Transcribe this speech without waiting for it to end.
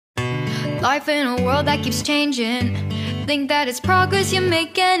Life in a world that keeps changing. Think that it's progress you're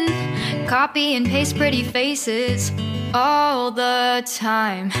making. Copy and paste pretty faces all the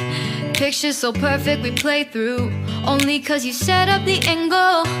time. Pictures so perfect we play through, only cause you set up the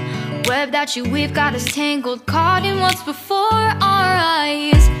angle. Web that you weave got us tangled, caught in what's before our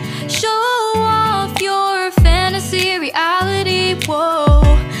eyes. Show off your fantasy reality, whoa,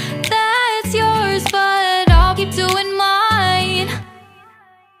 that's yours, but I'll keep doing mine.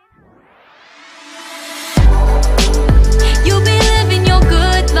 You'll be living your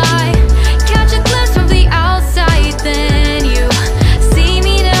good life, catch a glimpse from the outside, then you see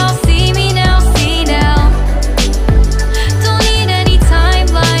me now, see me now, see now. Don't need any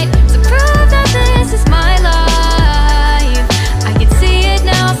timeline to prove that this is my life. I can see it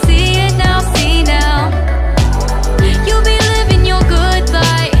now, see it now, see now. You'll be living your good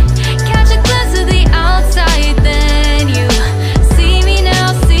life, catch a glimpse of the outside, then you see me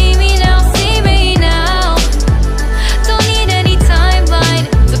now, see me now, see me now. Don't need any timeline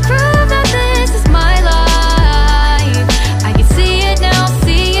to prove that this is my life. I can see it now,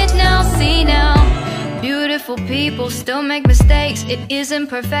 see it now, see now. Beautiful people still make mistakes. It isn't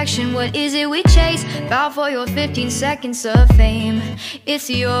perfection, what is it we chase? Bow for your 15 seconds of fame. It's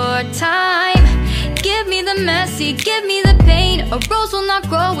your time. Give me the messy, give me the pain. A rose will not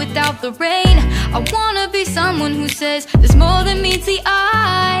grow without the rain. I wanna be someone who says there's more than meets the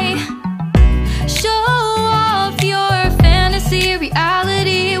eye. Show off your fantasy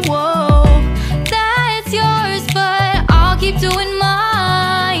reality, whoa, that's yours, but I'll keep doing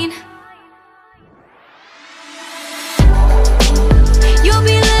mine. You'll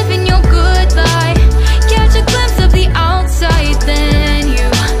be living your good life, catch a glimpse of the outside, then you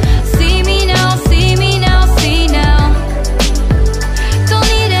see me now, see me now, see now. Don't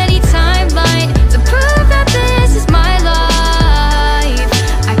need any timeline to prove that this is my life.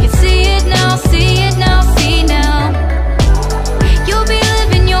 I can see it now, see it now, see now. You'll be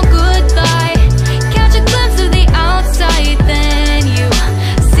living your good life, catch a glimpse of the outside, then you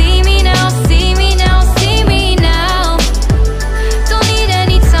see me now, see me now, see me now. Don't need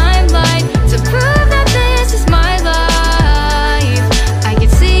any timeline to prove that this is my life. I can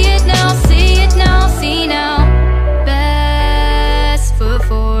see it now, see it now, see now. Best foot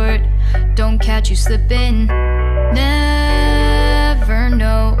forward, don't catch you slipping. Never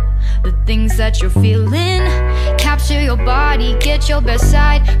know the things that you're feeling. Capture your body, get your best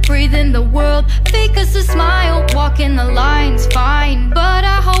side. Breathe in the world, fake us a smile. Walking the lines, fine, but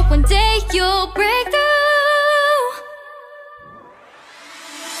I hope one day you'll break through.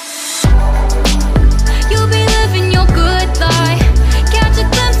 You'll be living your good life, catch a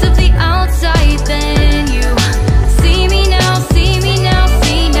glimpse of the outside, then you see me now, see me now,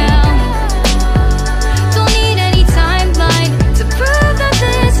 see now. Don't need any timeline to prove that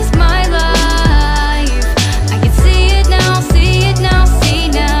this is my life. I can see it now, see it now, see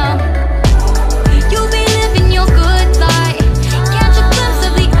now. You'll be living your good life, catch a glimpse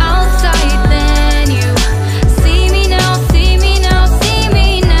of the outside, then you see me now, see me now, see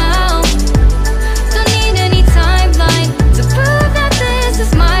me now. Don't need any timeline to prove that this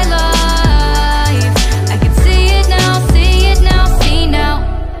is my life. I can see it now, see it now, see now.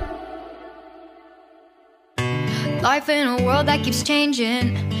 Life in a world that keeps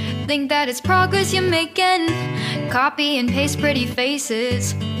changing. Think that it's progress you're making. Copy and paste pretty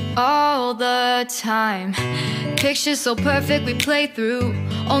faces all the time. Pictures so perfect we play through,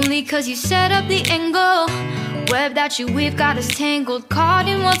 only cause you set up the angle. Web that you weave got us tangled, caught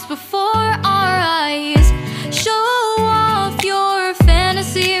in what's before our eyes. Show off your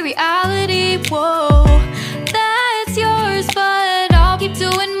fantasy reality, whoa, that's yours, but I'll keep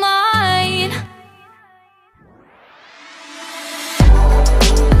doing mine.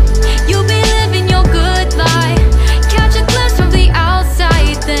 You'll be living your good life, catch a glimpse from the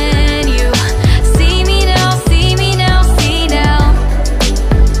outside, then you see me now, see me now, see now.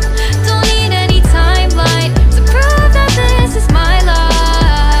 Don't need any timeline to prove that this is my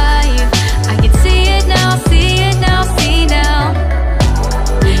life. I can see it now, see it now, see now.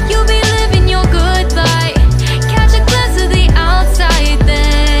 You'll be living your good life, catch a glimpse of the outside,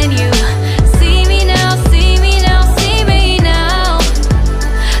 then you see me now, see me now, see me now.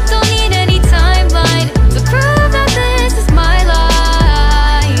 Don't need any timeline to prove that this is my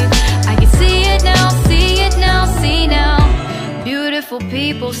life. I can see it now, see it now, see now. Beautiful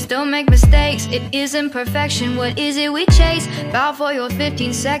people still make mistakes. It isn't perfection, what is it we chase? Bow for your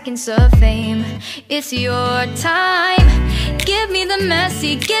 15 seconds of fame. It's your time. Give me the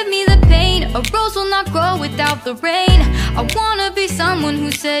messy, give me the pain. A rose will not grow without the rain. I wanna be someone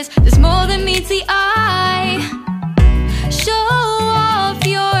who says there's more than meets the eye. Show off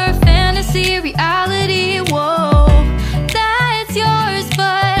your fantasy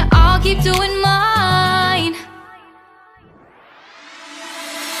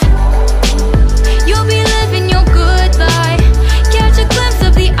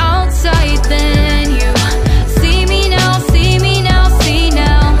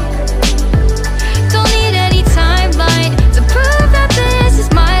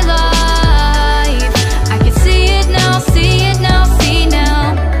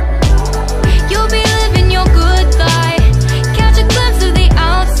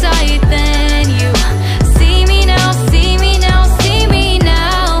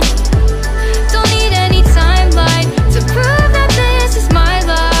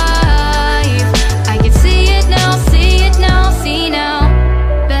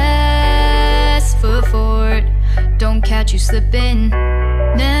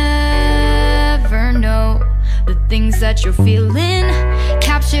that you're feeling.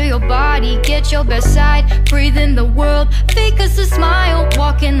 Capture your body, get your best side. Breathe in the world, fake us a smile.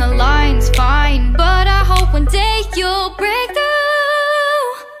 Walking